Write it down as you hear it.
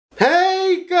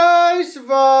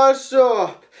what's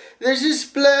up? This is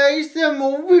Blaze the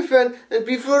movie fan, and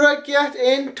before I get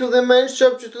into the main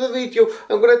subject of the video,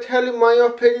 I'm gonna tell you my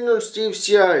opinion on Steve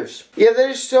Shives. Yeah, there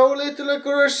is so little I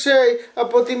gotta say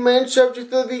about the main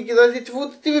subject of the video that it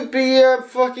wouldn't even be a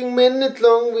fucking minute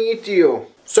long video.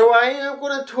 So I am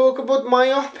gonna talk about my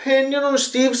opinion on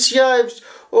Steve Shives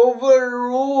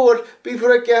overall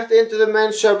before I get into the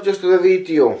main subject of the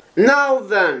video. Now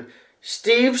then,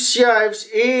 Steve Shives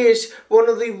is one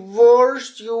of the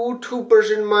worst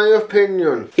YouTubers in my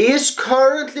opinion. He is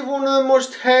currently one of the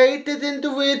most hated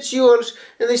individuals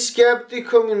in the skeptic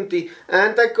community,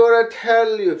 and I gotta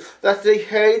tell you that the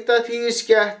hate that he is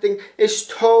getting is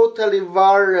totally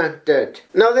warranted.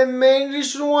 Now the main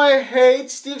reason why I hate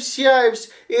Steve Shives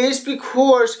is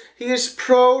because he is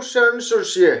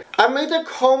pro-censorship. I made a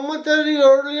commentary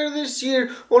earlier this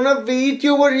year on a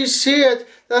video where he said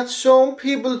that some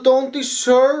people don't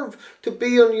deserve to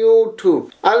be on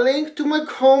YouTube. A link to my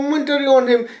commentary on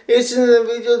him is in the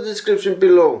video description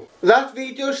below. That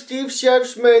video Steve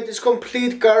Shives made is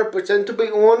complete garbage, and to be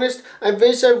honest, I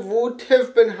wish I would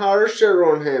have been harsher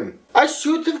on him. I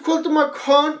should have called him a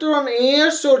cunt or an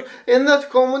asshole in that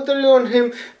commentary on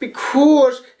him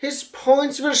because his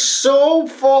points were so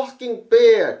fucking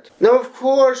bad. Now of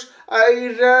course,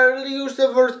 I rarely use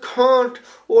the word cunt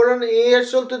or an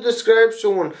asshole to describe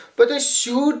someone, but I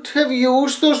should have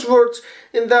used those words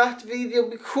in that video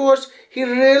because he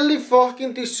really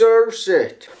fucking deserves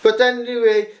it. But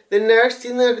anyway, the next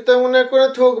thing that I'm not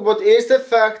gonna talk about is the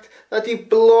fact that he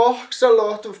blocks a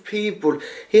lot of people.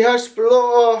 He has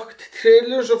blocked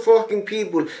trillions of fucking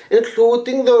people,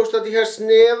 including those that he has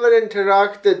never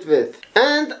interacted with.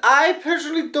 And I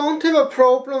personally don't have a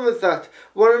problem with that.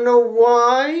 Wanna know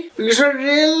why? Because I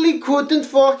really couldn't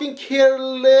fucking care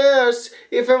less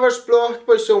if I was blocked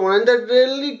by someone, and I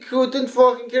really couldn't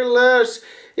fucking care less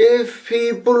if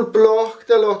people blocked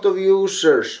a lot of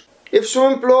users. If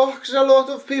someone blocks a lot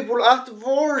of people, at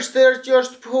worst they're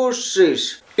just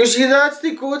pussies. You see, that's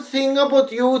the good thing about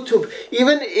YouTube.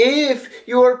 Even if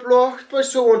you are blocked by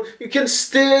someone, you can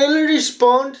still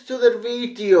respond to their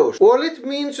videos. All it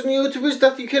means on YouTube is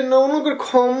that you can no longer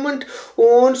comment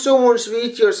on someone's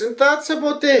videos, and that's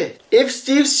about it. If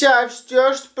Steve Shives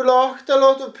just blocked a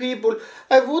lot of people,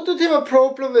 I wouldn't have a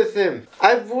problem with him.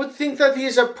 I would think that he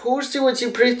is a pussy, which he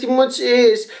pretty much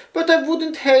is, but I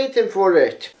wouldn't hate him for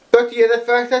it. But yeah, the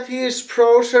fact that he is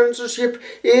pro-censorship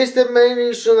is the main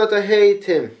reason that I hate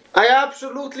him. I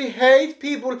absolutely hate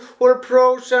people who are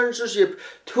pro-censorship.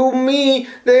 To me,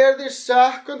 they are the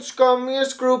second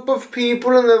scummiest group of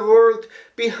people in the world,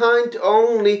 behind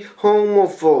only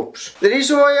homophobes. The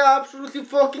reason why I absolutely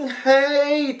fucking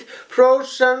hate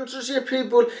pro-censorship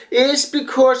people is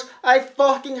because I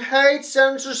fucking hate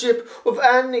censorship of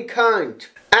any kind.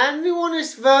 Anyone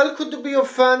is welcome to be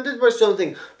offended by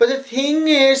something, but the thing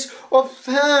is,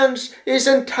 offense is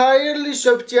entirely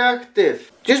subjective.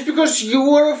 Just because you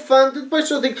are offended by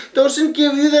something doesn't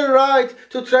give you the right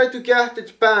to try to get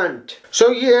it banned.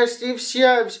 So yeah, Steve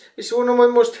Shives is one of my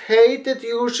most hated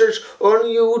users on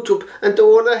YouTube, and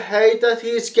all the hate that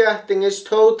he is getting is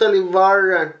totally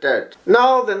warranted.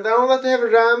 Now then, now that I have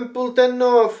rambled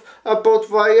enough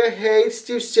about why I hate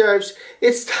Steve Shives,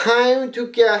 it's time to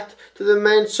get to the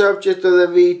main subject of the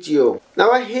video.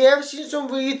 Now I have seen some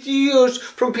videos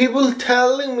from people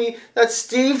telling me that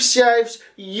Steve Shives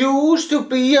used to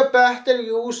be a better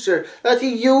user, that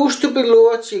he used to be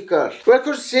logical. Well,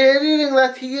 considering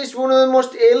that he is one of the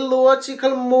most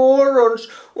illogical morons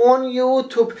on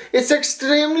YouTube, it's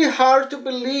extremely hard to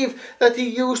believe that he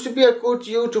used to be a good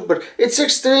YouTuber. It's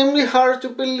extremely hard to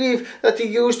believe that he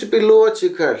used to be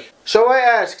logical. So I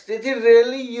asked, did he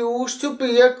really used to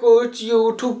be a good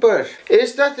YouTuber?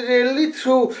 Is that really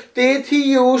true? Did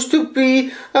he used to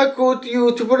be a good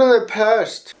YouTuber in the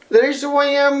past? The reason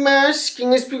why I'm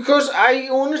asking is because I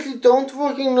honestly don't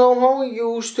fucking know how he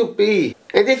used to be.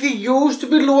 And if he used to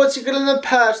be logical in the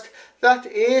past, that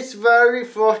is very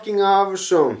fucking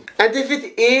awesome. And if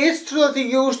it is true that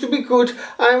he used to be good,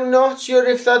 I'm not sure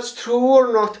if that's true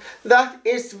or not. That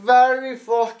is very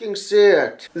fucking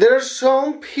sad. There are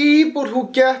some people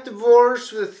who get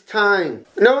worse with time.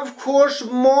 Now of course,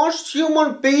 most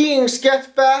human beings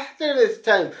get better with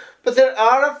time, but there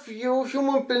are a few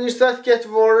human beings that get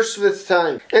worse with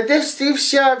time. And if Steve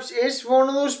Shives is one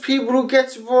of those people who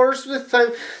gets worse with time,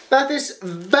 that is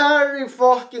very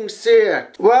fucking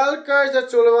sad. Well guys,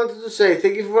 that's all I wanted to say.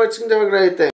 Thank you for watching and have a great day.